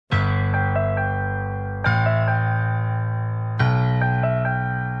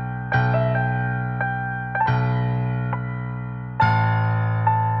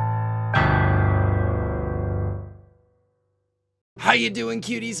How you doing,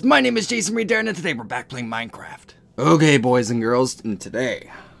 cuties? My name is JasonReidDarin, and today we're back playing Minecraft. Okay, boys and girls, and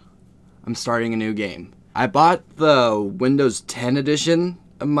today I'm starting a new game. I bought the Windows 10 edition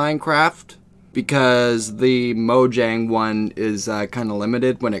of Minecraft because the Mojang one is kind of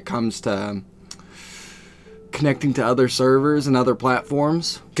limited when it comes to connecting to other servers and other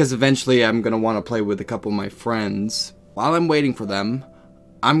platforms. Because eventually I'm going to want to play with a couple of my friends. While I'm waiting for them,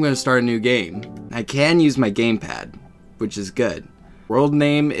 I'm going to start a new game. I can use my gamepad, which is good. World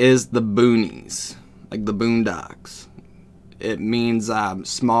name is the Boonies, like the Boondocks. It means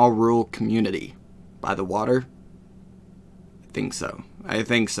small rural community. By the water? I think so.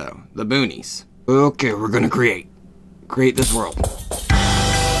 The Boonies. Okay, we're gonna create this world.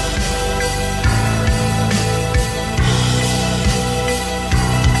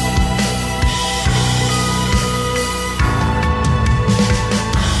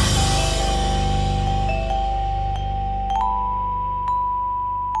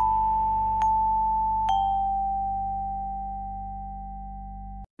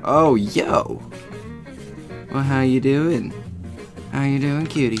 Oh, yo. Well, how you doing? How you doing,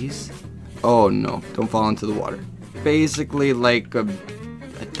 cuties? Oh, no. Don't fall into the water. Basically like a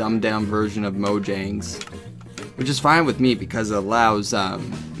dumbed down version of Mojang's. Which is fine with me because it allows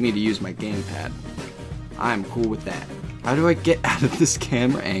me to use my gamepad. I'm cool with that. How do I get out of this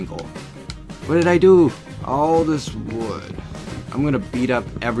camera angle? What did I do? All this wood. I'm gonna beat up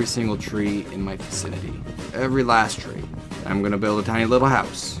every single tree in my vicinity. Every last tree. I'm gonna build a tiny little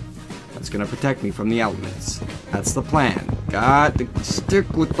house that's gonna protect me from the elements. That's the plan. Got to stick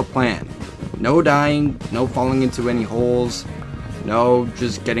with the plan. No dying, no falling into any holes, no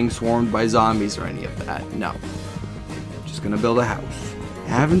just getting swarmed by zombies or any of that. No. Just gonna build a house.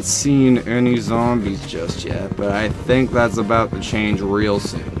 Haven't seen any zombies just yet, but I think that's about to change real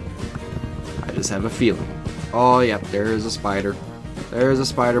soon. I just have a feeling. Oh, yep, there is a spider. There's a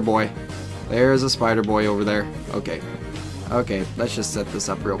spider boy. There's a spider boy over there. Okay. Okay, let's just set this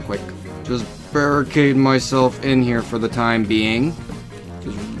up real quick. Just barricade myself in here for the time being.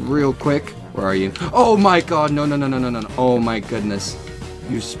 Just real quick. Where are you? Oh my god, no. Oh my goodness.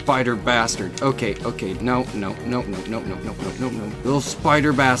 You spider bastard. Okay. No. Little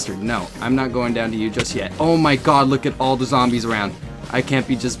spider bastard. No, I'm not going down to you just yet. Oh my god, look at all the zombies around. I can't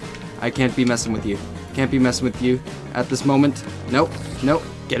be messing with you. Can't be messing with you at this moment. Nope.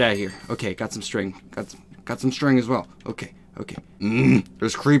 Get out of here. Okay, got some string. Got some string as well. Okay.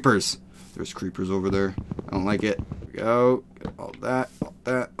 There's creepers. There's creepers over there. I don't like it. Go. Get all that.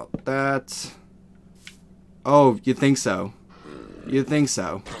 Oh, you think so? Get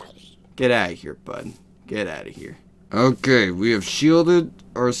out of here, bud. Get out of here. Okay, we have shielded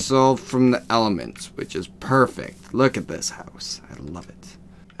ourselves from the elements, which is perfect. Look at this house. I love it.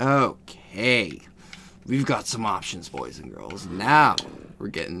 Okay. We've got some options, boys and girls. Now we're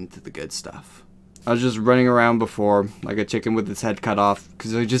getting into the good stuff. I was just running around before like a chicken with its head cut off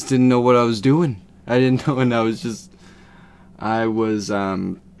because I just didn't know what I was doing. I didn't know, and I was just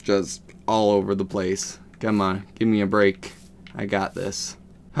all over the place. Come on, give me a break. I got this.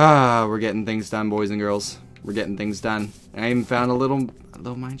 We're getting things done, boys and girls. We're getting things done. I even found a little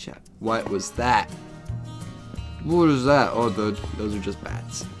mine shaft. What was that? What is that? Oh, those are just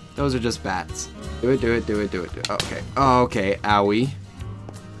bats. Those are just bats. Do it. Okay. Oh, okay. Owie.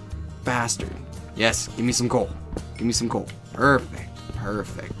 Bastard. Yes, give me some coal. Perfect.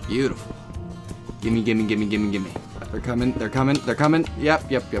 Beautiful. Gimme. They're coming.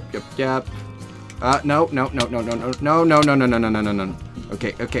 Yep. No.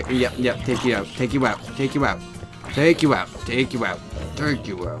 Okay. Yep. Take you out. There we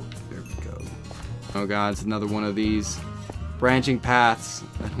go. Oh god, it's another one of these branching paths.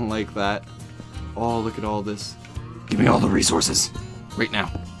 I don't like that. Oh, look at all this. Give me all the resources right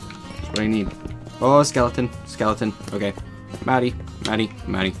now. That's what I need. Oh, skeleton. Okay. Maddie.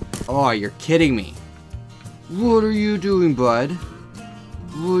 Oh, you're kidding me. What are you doing, bud?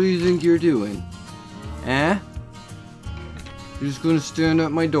 What do you think you're doing? Eh? You're just gonna stand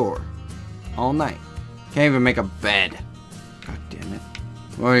at my door all night. Can't even make a bed. God damn it.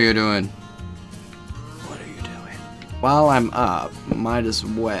 What are you doing? While I'm up, might as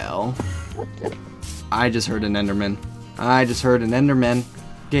well. I just heard an Enderman.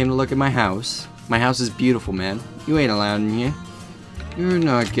 Came to look at my house. My house is beautiful, man. You ain't allowed in here. You're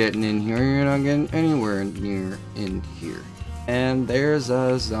not getting in here. You're not getting anywhere near in here. And there's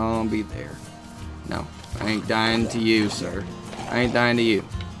a zombie there. No, I ain't dying to you, sir. I ain't dying to you.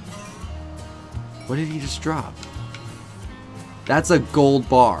 What did he just drop? That's a gold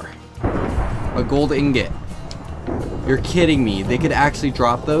bar. A gold ingot. You're kidding me. They could actually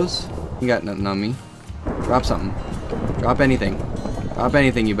drop those? You got nothing on me. Drop something. Drop anything. Drop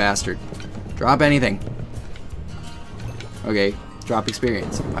anything, you bastard. Drop anything. Okay, drop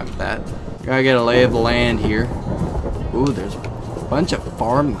experience. I'm fine with that. Gotta get a lay of the land here. Ooh, there's a bunch of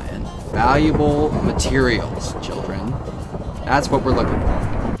farmland. Valuable materials, children. That's what we're looking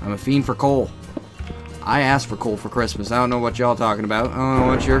for. I'm a fiend for coal. I asked for coal for Christmas. I don't know what y'all talking about. I don't know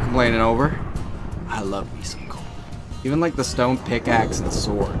what you're complaining over. I love me some coal. Even like the stone pickaxe and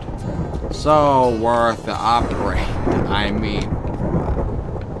sword. So worth the upgrade. I mean,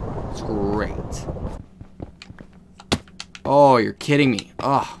 it's great. Oh, you're kidding me.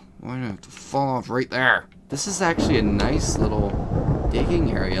 Oh, why do I have to fall off right there? This is actually a nice little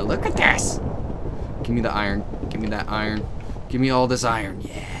digging area. Look at this. Give me the iron. Give me that iron. Give me all this iron.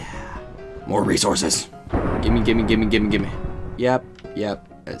 Yeah. More resources. Gimme, gimme, gimme, gimme, gimme. Yep, yep.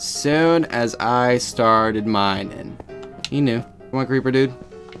 As soon as I started mining. He knew. Come on, creeper dude.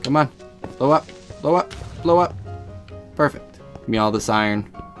 Come on. Blow up. Blow up. Blow up. Perfect. Give me all this iron.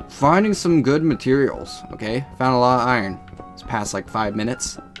 Finding some good materials. Okay. Found a lot of iron. It's past like 5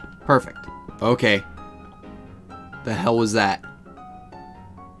 minutes. Perfect. Okay. The hell was that?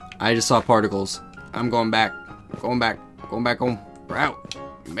 I just saw particles. I'm going back. Going back. Going back home. We're out.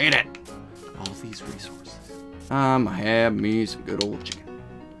 We made it. All these resources. I have me some good old chicken.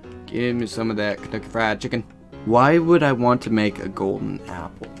 Give me some of that Kentucky Fried Chicken. Why would I want to make a golden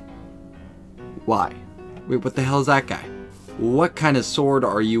apple? Why? Wait, what the hell is that guy? What kind of sword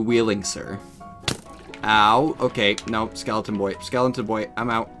are you wielding, sir? Ow. Okay, no, skeleton boy. Skeleton boy, I'm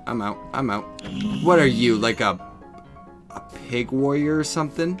out. I'm out. I'm out. What are you, like a pig warrior or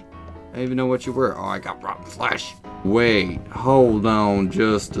something? I don't even know what you were. Oh, I got rotten flesh. Wait, hold on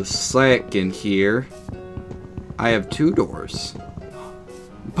just a second here. I have 2 doors.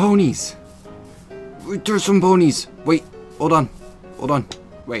 Ponies. There's some ponies. Wait, hold on. Hold on.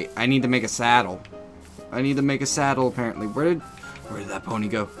 Wait, I need to make a saddle. I need to make a saddle apparently. Where did that pony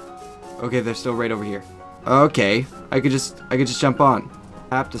go? Okay, they're still right over here. Okay, I could just jump on.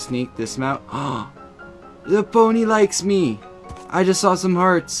 Have to sneak, dismount. The pony likes me. I just saw some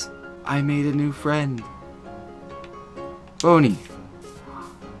hearts. I made a new friend. Pony.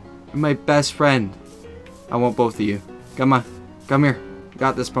 You're my best friend. I want both of you. Come on. Come here. We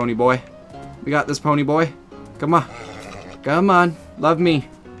got this, pony boy. We got this, pony boy. Come on. Come on. Love me.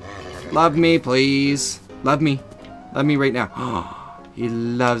 Love me, please. Love me. Love me right now. He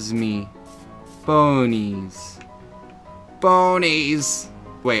loves me. Ponies. Ponies.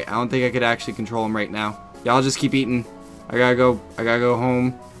 Wait, I don't think I could actually control him right now. Y'all just keep eating. I gotta go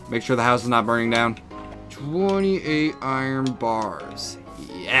home. Make sure the house is not burning down. 28 iron bars.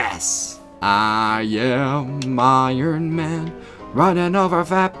 Yes. I am Iron Man. Running over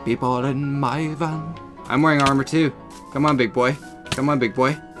fat people in my van. I'm wearing armor too. Come on, big boy. Come on, big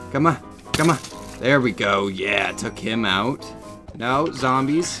boy. Come on. Come on. There we go. Yeah, took him out. No,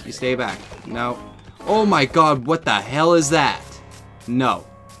 zombies. You stay back. No. Oh my god, what the hell is that? No.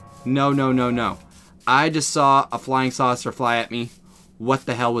 No, no, no, no. I just saw a flying saucer fly at me. What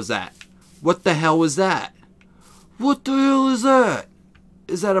the hell was that? What the hell was that? What the hell is that?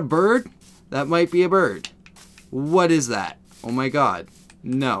 Is that a bird? That might be a bird. What is that? Oh my god.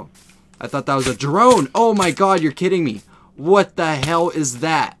 No. I thought that was a drone. Oh my god, you're kidding me. What the hell is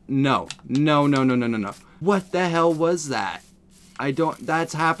that? No. No, no, no, no, no, no. What the hell was that?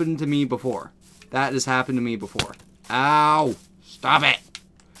 That's happened to me before. That has happened to me before. Ow. Stop it.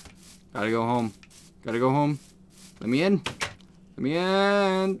 Gotta go home. Gotta go home. Let me in. Let me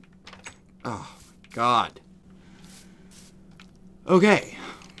in. Oh my god. Okay.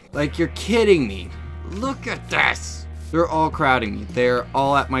 Like, you're kidding me. Look at this. They're all crowding me. They're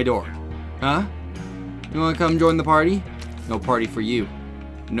all at my door. Huh? You wanna come join the party? No party for you.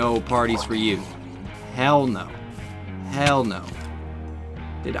 No parties for you. Hell no. Hell no.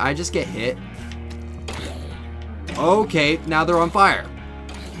 Did I just get hit? Okay, now they're on fire.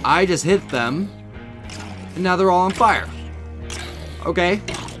 I just hit them. And now they're all on fire. Okay.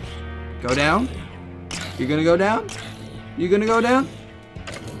 Go down. You're gonna go down? You gonna go down?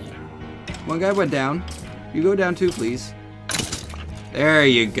 One guy went down. You go down too, please. There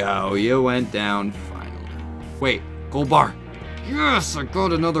you go. You went down finally. Wait, gold bar. Yes, I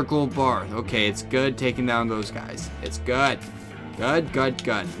got another gold bar. Okay, it's good taking down those guys. It's good. Good, good,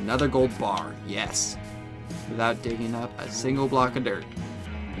 good. Another gold bar. Yes. Without digging up a single block of dirt.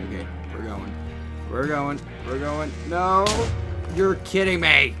 Okay, we're going. We're going. We're going. No! You're kidding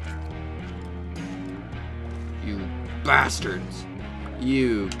me! You bastards.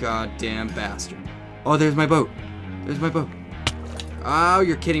 You goddamn bastard. Oh, there's my boat. There's my boat. Oh,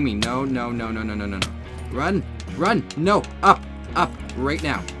 you're kidding me. No, no, no, no, no, no, no, no. Run. Run. No. Up. Up. Right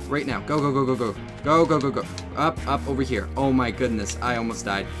now. Right now. Go, go, go, go, go. Go, go, go, go. Up, up, over here. Oh my goodness. I almost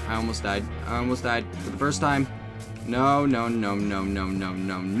died. I almost died. I almost died for the first time. No, no, no, no, no, no,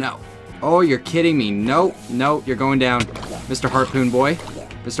 no, no. Oh, you're kidding me. No, no, you're going down. Mr. Harpoon Boy.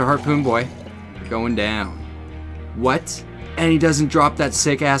 Mr. Harpoon Boy. You're going down. What? And he doesn't drop that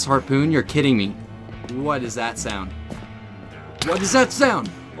sick-ass harpoon? You're kidding me. What is that sound? What is that sound?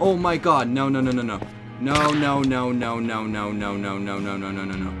 Oh my god. No, no, no, no, no. No, no, no, no, no, no, no, no, no, no, no, no, no,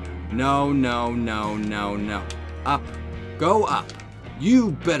 no. No, no, no, no, no. Up. Go up.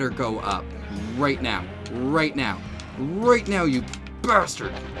 You better go up. Right now. Right now. Right now, you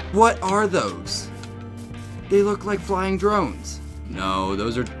bastard. What are those? They look like flying drones. No,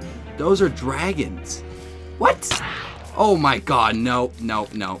 those are dragons. What? Oh my god, no, no,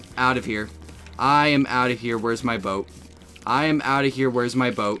 no. Out of here. I am out of here. Where's my boat? I am out of here. Where's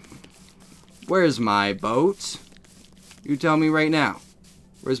my boat? Where's my boat? You tell me right now.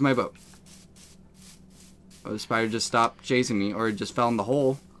 Where's my boat? Oh, the spider just stopped chasing me, or it just fell in the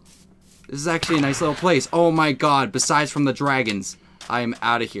hole. This is actually a nice little place. Oh my god, besides from the dragons. I am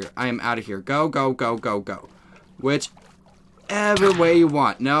out of here. I am out of here. Go, go, go, go, go. Whichever way you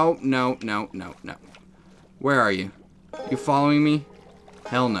want. No, no, no, no, no. Where are you? You following me?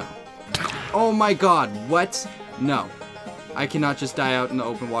 Hell no. Oh my god, what? No. I cannot just die out in the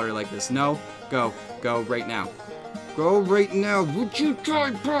open water like this. No, go. Go right now. Go right now. Would you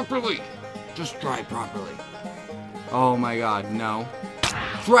drive properly? Just drive properly. Oh my god, no.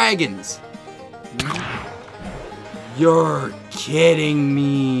 Dragons! You're kidding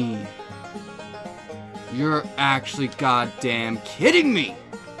me. You're actually goddamn kidding me.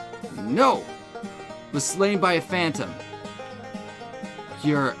 No. Was slain by a phantom.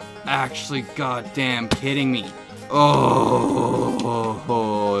 You're actually goddamn kidding me. Oh,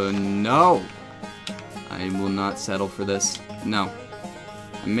 no. I will not settle for this. No.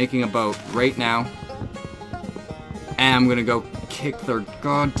 I'm making a boat right now. And I'm gonna go kick their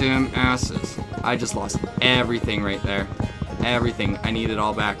goddamn asses. I just lost everything right there. Everything. I need it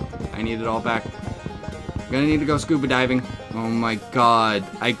all back. I need it all back. I'm gonna need to go scuba diving. Oh my god.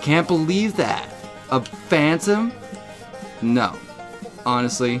 I can't believe that. A phantom? No.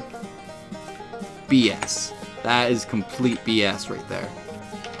 Honestly. BS. That is complete BS right there.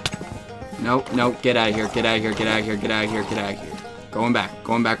 Nope, nope. Get out of here. Get out of here. Get out of here. Get out of here. Get out of here. Going back.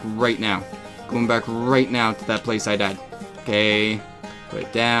 Going back right now. Going back right now to that place I died. Okay. Put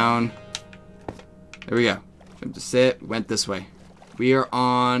it down. There we go. Have to sit. Went this way. We are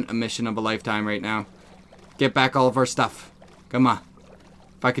on a mission of a lifetime right now. Get back all of our stuff. Come on.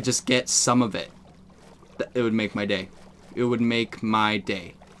 If I could just get some of it, it would make my day. It would make my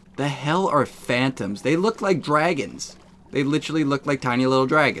day. The hell are phantoms? They look like dragons. They literally look like tiny little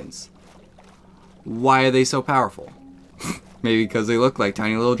dragons. Why are they so powerful? Maybe because they look like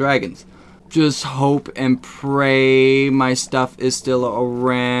tiny little dragons. Just hope and pray my stuff is still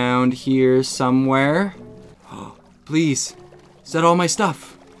around here somewhere. Oh, please. Is that all my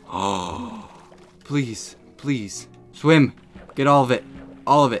stuff? Oh, please, please. Swim. Get all of it.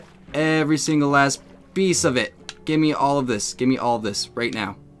 All of it. Every single last piece of it. Give me all of this. Give me all of this right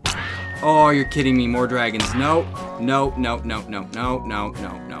now. Oh, you're kidding me. More dragons. No. No, no, no, no, no, no,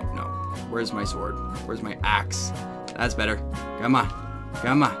 no, no, no. Where's my sword? Where's my axe? That's better. Come on.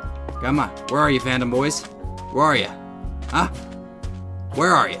 Come on. Come on. Where are you, Phantom Boys? Where are you? Huh?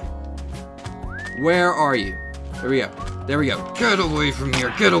 Where are you? Where are you? There we go. There we go. Get away from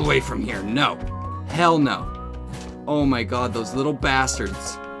here. Get away from here. No. Hell no. Oh my god, those little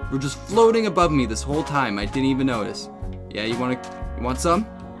bastards were just floating above me this whole time. I didn't even notice. Yeah, you want some?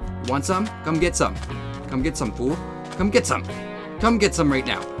 You want some? Come get some. Come get some, fool. Come get some. Come get some right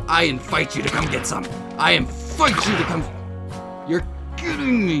now. I invite you to come get some. I invite you to come. You're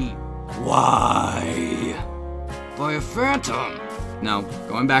kidding me. Why? By a phantom. No,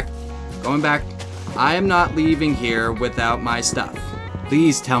 going back. Going back. I am not leaving here without my stuff.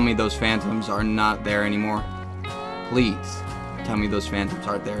 Please tell me those phantoms are not there anymore. Please tell me those phantoms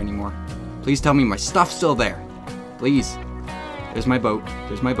aren't there anymore. Please tell me my stuff's still there. Please. There's my boat.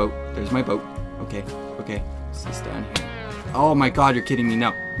 There's my boat. There's my boat. Okay. Okay. Is this down here? Oh my god, you're kidding me.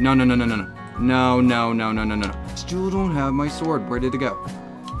 No. No, no, no, no, no, no. No, no, no, no, no, no. Still don't have my sword. Where did it go?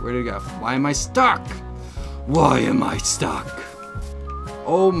 Where did it go? Why am I stuck? Why am I stuck?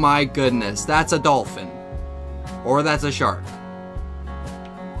 Oh my goodness. That's a dolphin. Or that's a shark.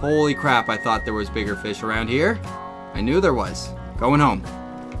 Holy crap, I thought there was bigger fish around here. I knew there was. Going home.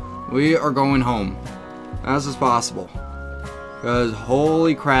 We are going home. As is possible. Because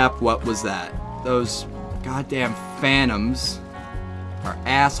holy crap, what was that? Those goddamn phantoms are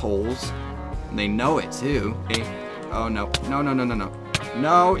assholes. And they know it too. Okay. Oh no. No, no, no, no, no.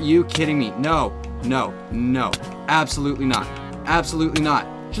 No, you kidding me. No. No, no, absolutely not. Absolutely not.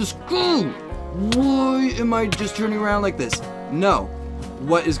 Just go! Why am I just turning around like this? No.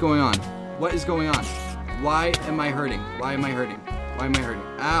 What is going on? What is going on? Why am I hurting? Why am I hurting? Why am I hurting?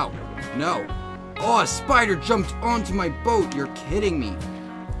 Ow. No. Oh, a spider jumped onto my boat. You're kidding me.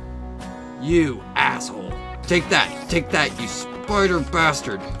 You asshole. Take that, you spider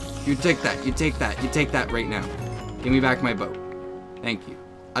bastard. You take that, you take that, you take that right now. Give me back my boat. Thank you.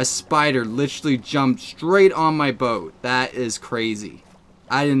 A spider literally jumped straight on my boat. That is crazy.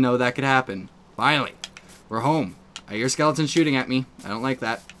 I didn't know that could happen. Finally, we're home. I hear skeletons shooting at me. I don't like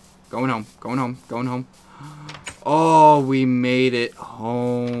that. Going home, going home, going home. Oh, we made it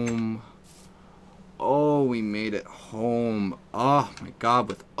home. Oh, we made it home. Oh my God,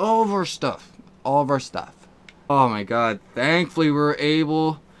 with all of our stuff. All of our stuff. Oh my God, thankfully we were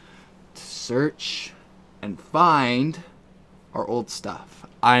able to search and find our old stuff.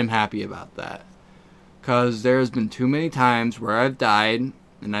 I'm happy about that. Because there's been too many times where I've died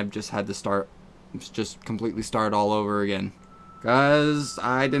and I've just had to start, just completely start all over again. Because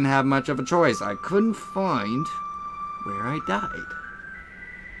I didn't have much of a choice. I couldn't find where I died.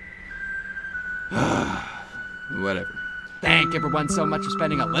 Whatever. Thank everyone so much for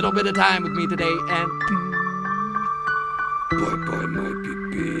spending a little bit of time with me today, and bye bye my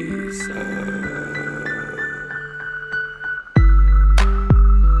babies.